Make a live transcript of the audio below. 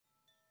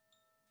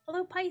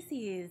Hello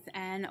Pisces,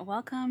 and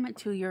welcome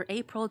to your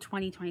April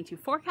 2022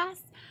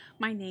 forecast.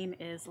 My name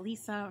is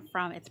Lisa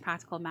from It's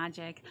Practical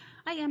Magic.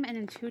 I am an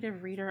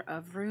intuitive reader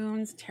of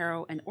runes,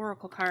 tarot, and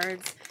oracle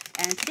cards.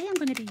 And today I'm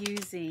going to be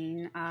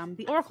using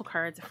the oracle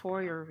cards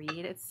for your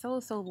read. It's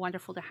so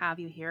wonderful to have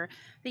you here.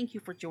 Thank you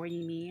for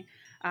joining me.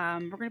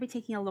 We're going to be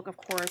taking a look, of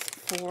course,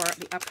 for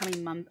the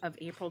upcoming month of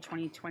April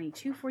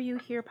 2022 for you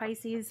here,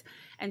 Pisces,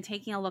 and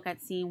taking a look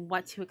at seeing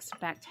what to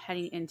expect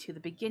heading into the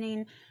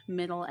beginning,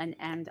 middle, and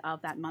end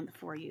of that month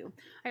for you.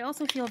 I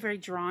also feel very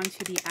drawn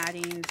to be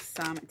adding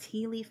some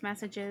tea leaf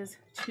messages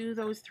to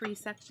those three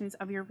sections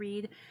of your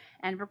read,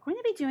 and we're going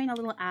to be doing a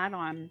little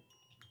add-on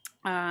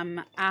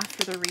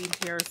after the read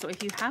here. So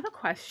if you have a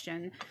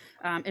question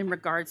in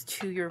regards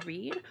to your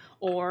read,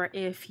 or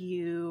if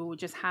you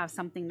just have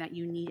something that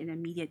you need an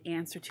immediate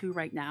answer to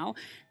right now,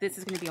 this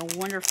is going to be a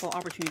wonderful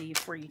opportunity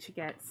for you to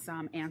get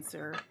some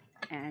answer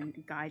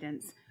and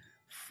guidance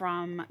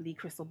from the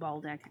crystal ball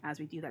deck as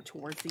we do that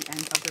towards the end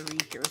of the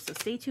read here. So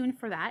stay tuned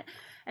for that.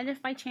 And if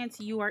by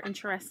chance you are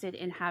interested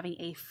in having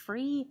a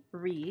free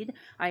read,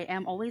 I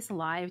am always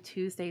live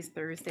Tuesdays,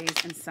 Thursdays,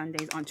 and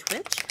Sundays on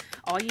Twitch.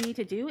 All you need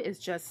to do is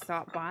just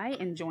stop by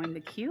and join the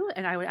queue,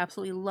 and I would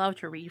absolutely love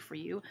to read for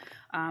you.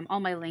 All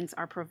my links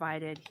are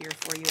provided here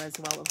for you as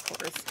well, of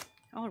course.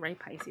 All right,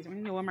 Pisces, we're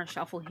going to do one more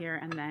shuffle here,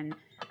 and then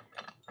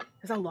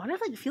there's a lot of,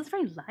 it feels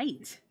very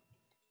light.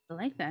 I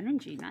like the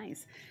energy.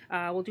 Nice.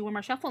 We'll do one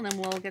more shuffle and then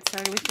we'll get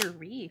started with your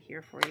read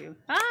here for you.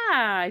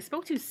 I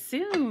spoke too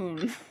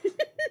soon.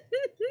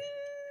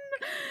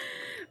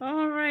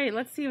 All right,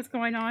 let's see what's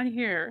going on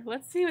here.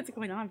 Let's see what's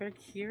going on. I'm very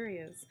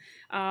curious.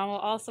 We'll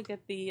also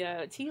get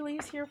the tea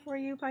leaves here for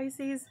you,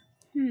 Pisces.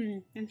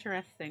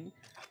 Interesting.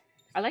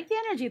 I like the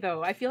energy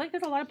though. I feel like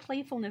there's a lot of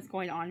playfulness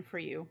going on for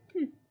you.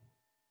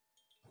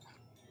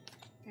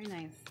 Very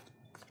nice.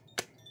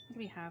 What do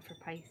we have for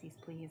Pisces,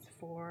 please,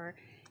 for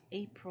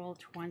April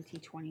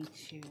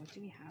 2022. What do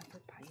we have for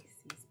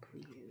Pisces,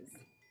 please?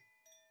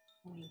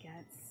 We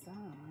get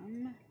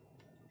some, look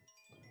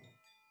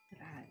at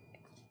that,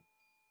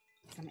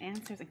 some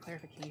answers and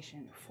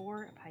clarification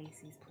for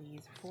Pisces,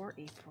 please, for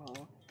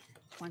April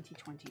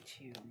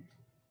 2022. What do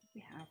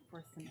we have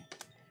for some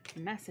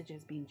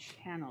messages being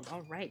channeled?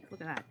 All right, look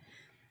at that.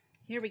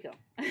 Here we go.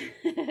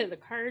 The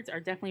cards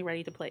are definitely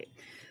ready to play.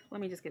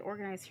 Let me just get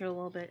organized here a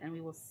little bit and we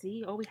will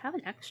see. Oh, we have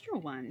an extra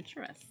one.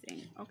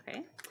 Interesting.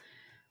 Okay.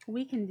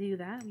 We can do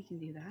that. We can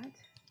do that.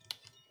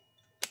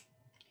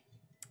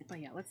 But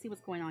yeah, let's see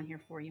what's going on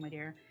here for you, my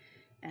dear,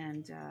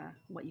 and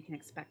what you can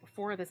expect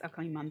for this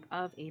upcoming month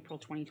of April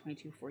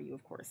 2022 for you,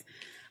 of course.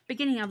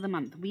 Beginning of the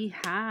month, we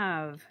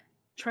have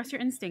trust your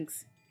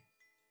instincts,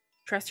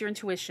 trust your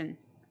intuition,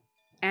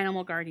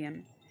 animal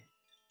guardian.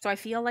 So I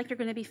feel like you're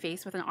going to be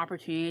faced with an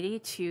opportunity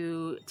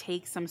to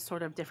take some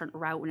sort of different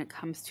route when it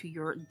comes to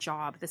your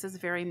job. This is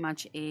very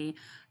much a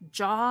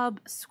job,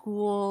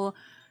 school,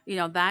 you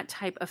know, that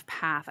type of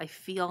path. I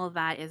feel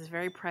that is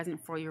very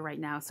present for you right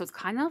now. So it's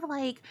kind of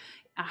like,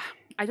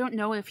 I don't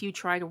know if you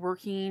tried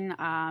working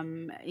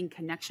in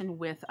connection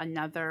with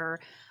another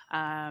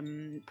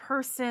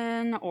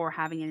person or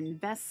having an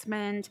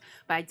investment,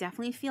 but I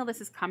definitely feel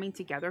this is coming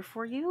together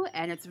for you,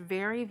 and it's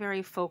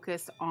very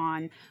focused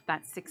on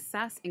that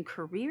success in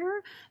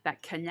career,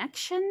 that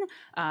connection,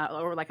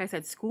 or like I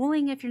said,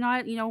 schooling if you're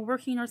not, you know,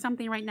 working or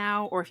something right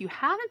now, or if you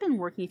haven't been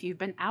working, if you've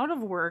been out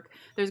of work,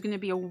 there's going to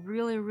be a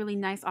really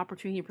nice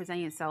opportunity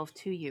presenting itself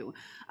to you.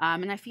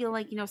 And I feel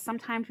like, you know,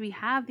 sometimes we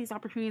have these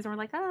opportunities and we're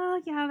like, oh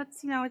yeah,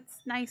 that's, you know, it's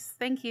nice,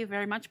 thank you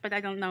very much, but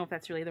I don't know if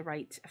that's really the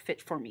right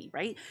fit for me,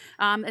 right?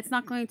 It's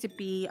not going to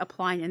be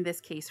applying in this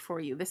case for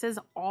you. This is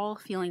all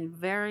feeling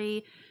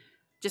very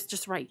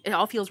just right. It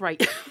all feels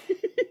right.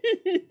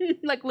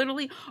 Like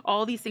literally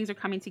all these things are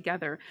coming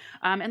together.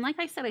 And like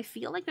I said, I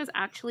feel like there's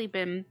actually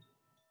been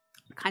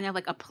kind of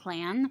like a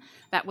plan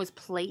that was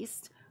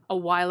placed a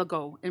while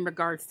ago in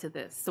regards to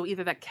this. So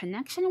either that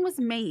connection was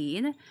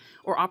made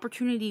or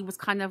opportunity was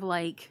kind of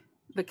like,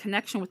 the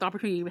connection with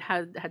opportunity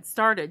had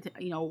started,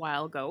 you know, a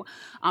while ago,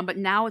 but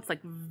now it's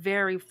like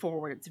very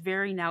forward. It's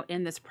very now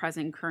in this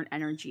present current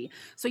energy.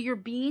 So you're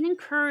being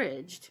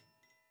encouraged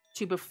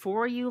to,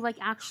 before you like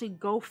actually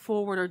go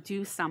forward or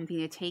do something,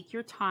 to take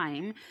your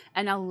time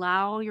and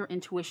allow your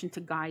intuition to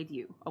guide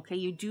you. Okay,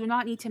 you do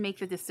not need to make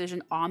the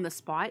decision on the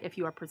spot. If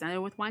you are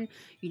presented with one,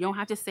 you don't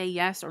have to say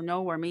yes or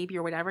no or maybe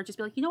or whatever. Just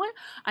be like, you know what,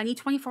 I need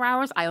 24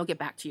 hours, I'll get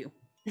back to you.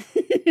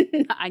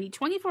 I need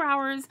 24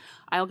 hours,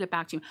 I'll get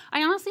back to you.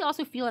 I honestly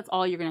also feel that's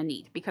all you're going to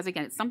need, because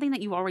again, it's something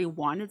that you already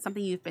wanted,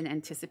 something you've been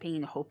anticipating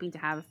and hoping to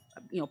have,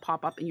 you know,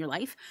 pop up in your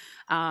life.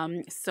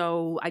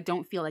 So I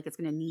don't feel like it's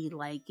going to need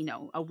like, you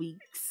know, a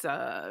week's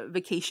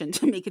vacation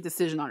to make a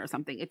decision on or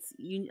something. It's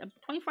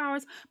 24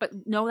 hours, but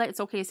know that it's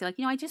okay to say like,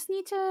 you know, I just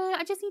need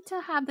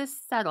to have this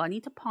settle. I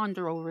need to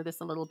ponder over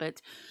this a little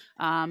bit.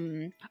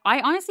 I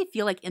honestly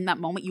feel like in that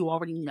moment you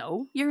already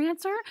know your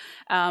answer,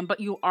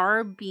 but you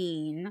are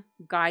being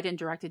guided and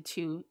directed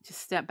to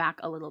step back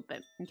a little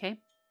bit. Okay.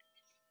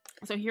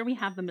 So here we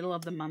have the middle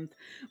of the month,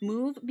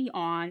 move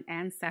beyond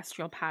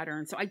ancestral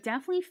patterns. So I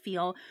definitely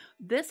feel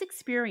this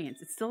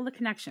experience, it's still the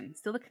connection,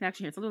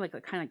 here. It's a little like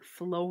kind of like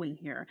flowing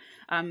here.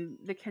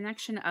 The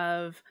connection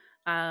of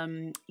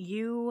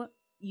you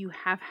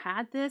have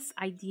had this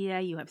idea,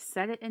 you have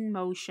set it in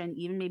motion,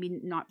 even maybe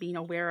not being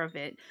aware of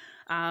it.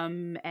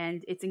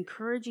 And it's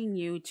encouraging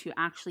you to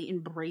actually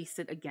embrace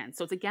it again.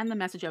 So it's again the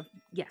message of,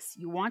 yes,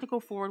 you want to go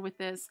forward with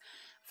this.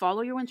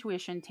 Follow your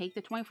intuition, take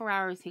the 24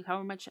 hours, take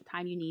however much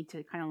time you need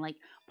to kind of like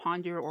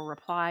ponder or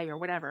reply or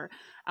whatever.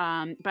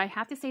 But I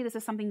have to say, this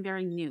is something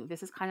very new.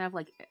 This is kind of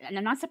like, and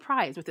I'm not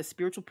surprised with the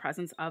spiritual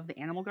presence of the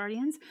animal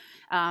guardians,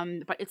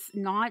 but it's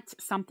not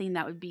something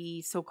that would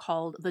be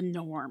so-called the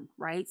norm,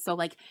 right? So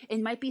like, it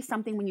might be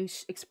something when you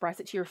express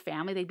it to your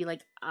family, they'd be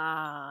like,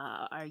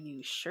 are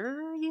you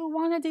sure you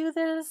want to do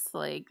this?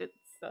 Like, it's,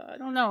 I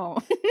don't know.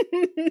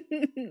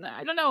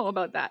 I don't know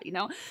about that, you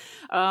know?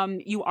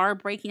 You are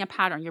breaking a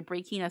pattern, you're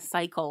breaking a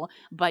cycle,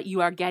 but you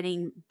are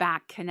getting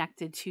back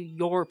connected to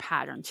your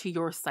pattern, to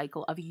your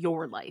cycle of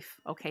your life.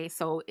 Okay,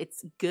 so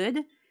it's good.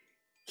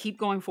 Keep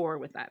going forward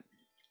with that.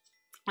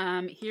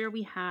 Here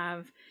we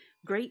have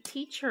great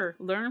teacher,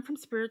 learn from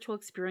spiritual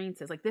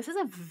experiences. Like, this is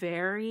a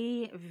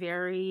very,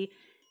 very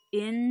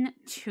in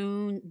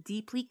tune,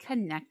 deeply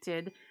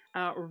connected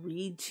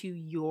read to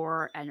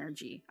your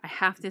energy. I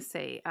have to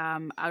say,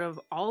 out of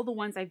all the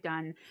ones I've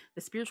done,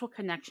 the spiritual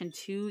connection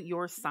to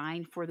your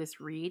sign for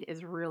this read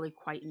is really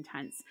quite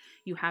intense.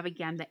 You have,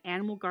 again, the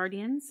animal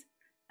guardians,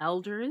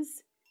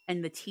 elders,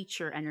 and the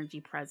teacher energy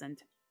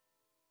present.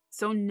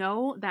 So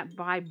know that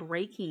by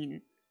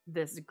breaking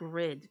this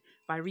grid,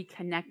 by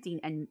reconnecting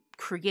and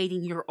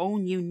creating your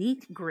own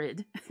unique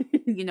grid,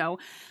 you know,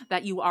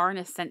 that you are in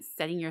a sense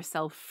setting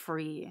yourself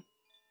free.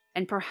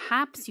 And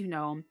perhaps, you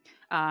know,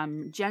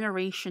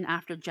 generation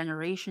after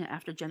generation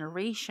after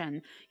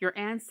generation, your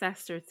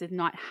ancestors did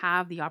not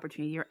have the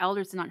opportunity, your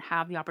elders did not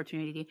have the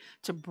opportunity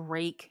to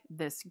break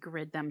this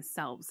grid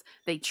themselves.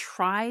 They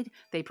tried,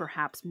 they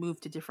perhaps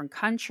moved to different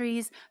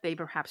countries, they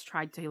perhaps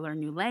tried to learn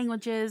new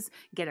languages,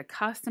 get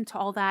accustomed to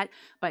all that.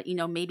 But, you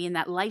know, maybe in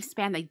that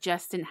lifespan, they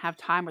just didn't have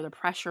time, or the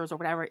pressures or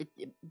whatever. It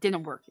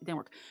didn't work. It didn't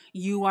work.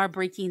 You are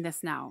breaking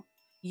this now.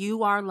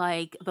 You are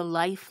like the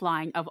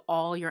lifeline of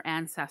all your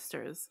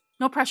ancestors.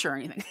 No pressure or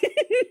anything.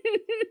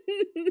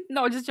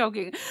 No, just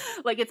joking.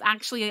 Like, it's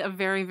actually a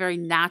very, very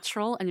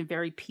natural and a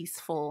very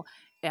peaceful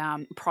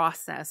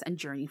process and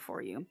journey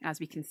for you, as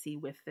we can see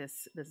with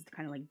this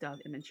kind of like dove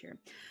image here.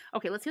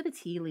 Okay, let's see what the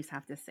tea leaves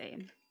have to say.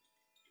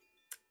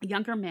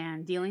 Younger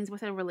man, dealings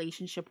with a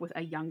relationship with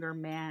a younger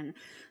man.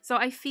 So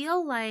I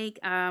feel like,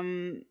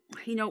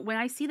 you know, when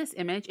I see this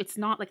image, it's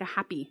not like a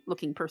happy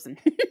looking person.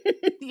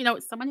 You know,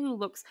 it's someone who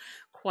looks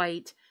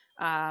quite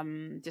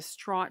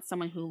distraught,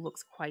 someone who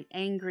looks quite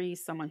angry,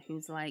 someone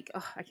who's like,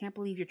 oh, I can't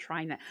believe you're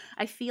trying that.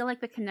 I feel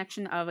like the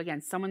connection of,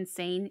 again, someone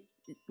saying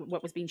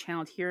what was being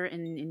channeled here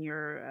in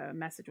your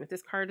message with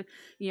this card,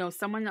 you know,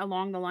 someone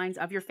along the lines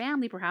of your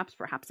family, perhaps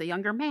a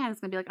younger man is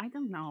gonna be like, I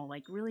don't know,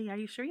 like, really, are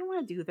you sure you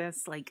want to do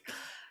this? Like,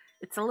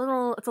 it's a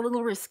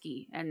little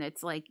risky. And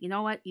it's like, you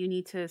know what, you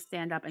need to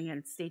stand up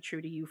and stay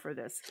true to you for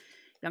this.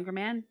 Younger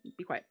man,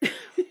 be quiet.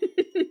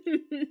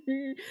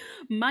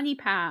 Money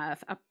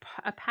path.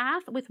 A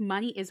path with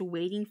money is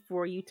waiting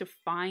for you to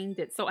find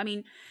it. So, I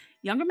mean,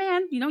 younger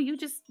man, you know, you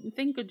just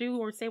think or do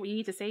or say what you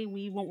need to say.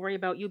 We won't worry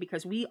about you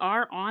because we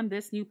are on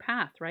this new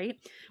path, right?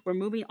 We're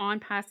moving on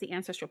past the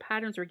ancestral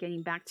patterns. We're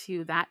getting back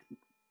to that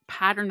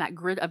pattern, that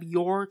grid of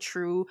your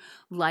true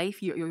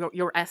life,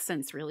 your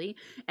essence, really.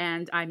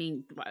 And I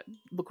mean,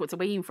 look what's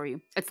waiting for you.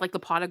 It's like the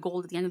pot of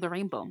gold at the end of the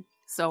rainbow.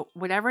 So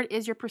whatever it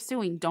is you're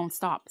pursuing, don't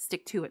stop.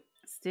 Stick to it.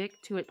 Stick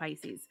to it,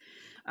 Pisces.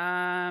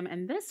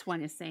 And this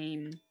one is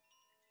saying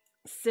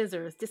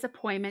scissors,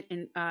 disappointment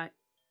in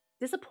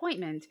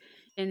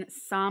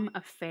some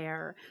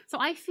affair. So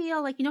I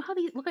feel like, you know how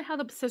look at how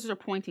the scissors are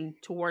pointing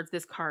towards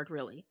this card,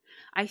 really.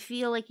 I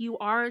feel like you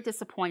are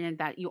disappointed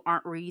that you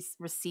aren't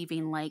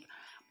receiving like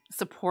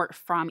support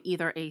from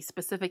either a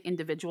specific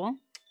individual,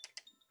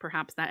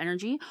 perhaps that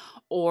energy,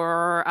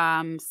 or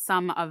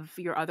some of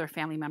your other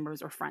family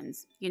members or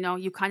friends. You know,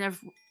 you kind of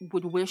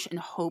would wish and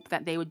hope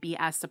that they would be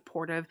as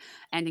supportive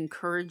and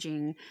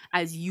encouraging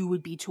as you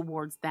would be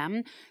towards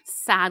them.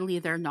 Sadly,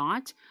 they're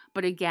not.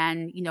 But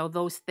again, you know,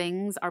 those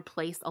things are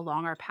placed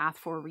along our path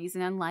for a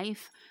reason in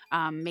life.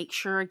 Make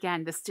sure,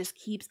 again, this just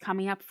keeps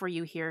coming up for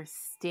you here.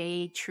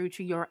 Stay true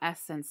to your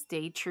essence.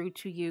 Stay true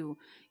to you.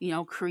 You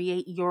know,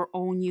 create your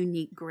own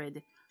unique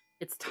grid.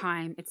 It's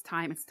time. It's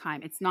time. It's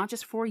time. It's not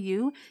just for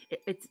you.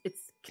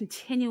 It's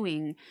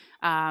continuing,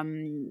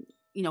 you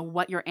know,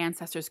 what your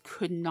ancestors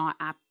could not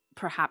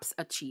perhaps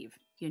achieve,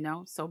 you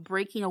know? So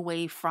breaking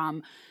away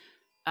from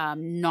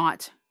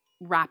not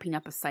wrapping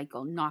up a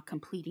cycle, not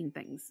completing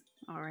things.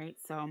 All right.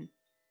 So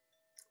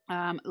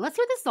let's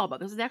see what this is all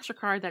about. This is the extra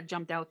card that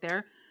jumped out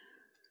there.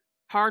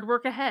 Hard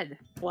work ahead.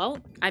 Well,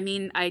 I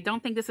mean, I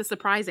don't think this is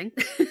surprising.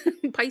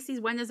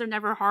 Pisces, when is there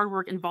never hard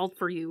work involved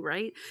for you,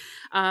 right?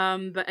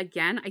 But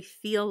again, I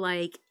feel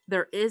like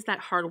there is that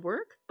hard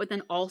work, but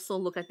then also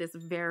look at this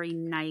very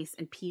nice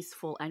and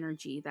peaceful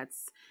energy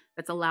that's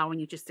allowing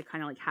you just to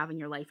kind of like have in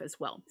your life as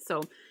well.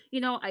 So,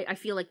 I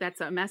feel like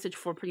that's a message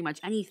for pretty much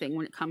anything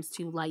when it comes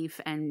to life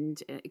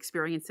and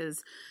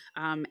experiences.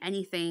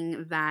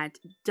 Anything that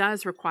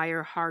does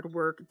require hard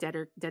work,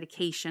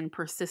 dedication,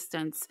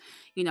 persistence,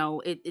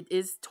 it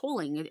is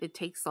tolling. It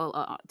takes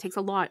takes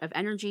a lot of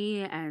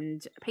energy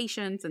and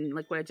patience, and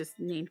like what I just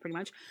named pretty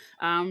much.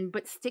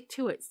 But stick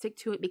to it. Stick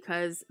to it,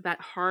 because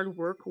that hard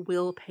work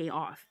will pay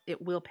off.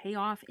 It will pay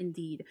off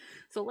indeed.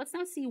 So let's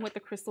now see what the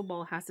crystal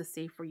ball has to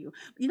say for you.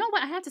 You know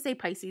what? I have to say,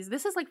 Pisces,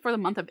 this is like for the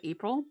month of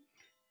April.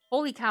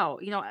 Holy cow.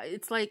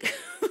 It's like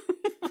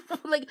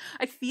like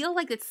I feel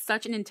like it's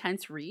such an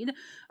intense read.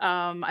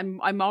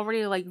 I'm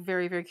already like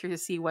very, very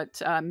curious to see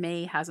what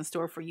May has in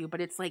store for you,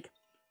 but it's like,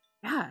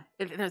 yeah,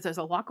 there's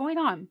a lot going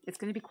on. It's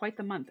going to be quite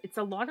the month. It's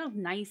a lot of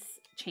nice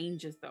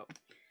changes though.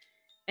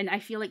 And I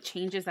feel like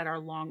changes that are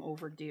long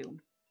overdue.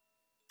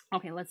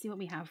 Okay, let's see what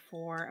we have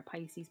for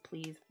Pisces,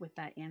 please, with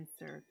that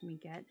answer. Can we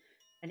get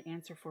an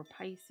answer for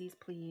Pisces,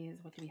 please?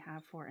 What do we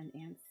have for an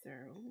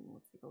answer? Ooh,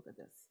 let's take a look at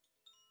this.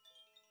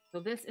 So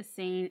this is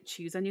saying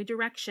choose a new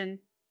direction.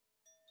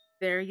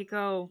 There you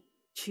go.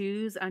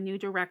 Choose a new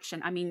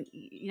direction. I mean,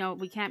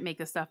 we can't make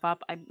this stuff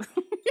up.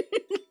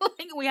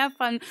 We have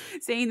fun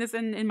saying this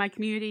in my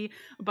community,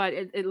 but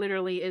it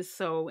literally is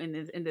so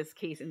in this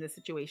case, in this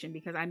situation,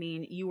 because I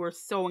mean, you were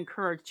so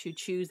encouraged to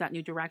choose that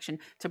new direction,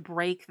 to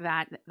break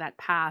that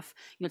path,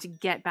 to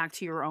get back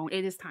to your own.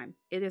 It is time.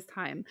 It is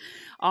time.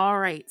 All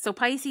right. So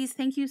Pisces,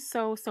 thank you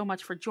so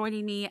much for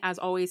joining me. As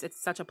always, it's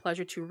such a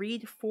pleasure to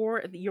read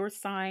for your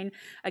sign.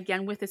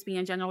 Again, with this being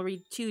a general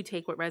read, to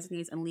take what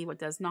resonates and leave what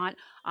does not.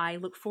 I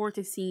look forward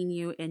to seeing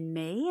you in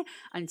May.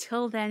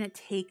 Until then,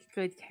 take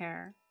good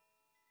care.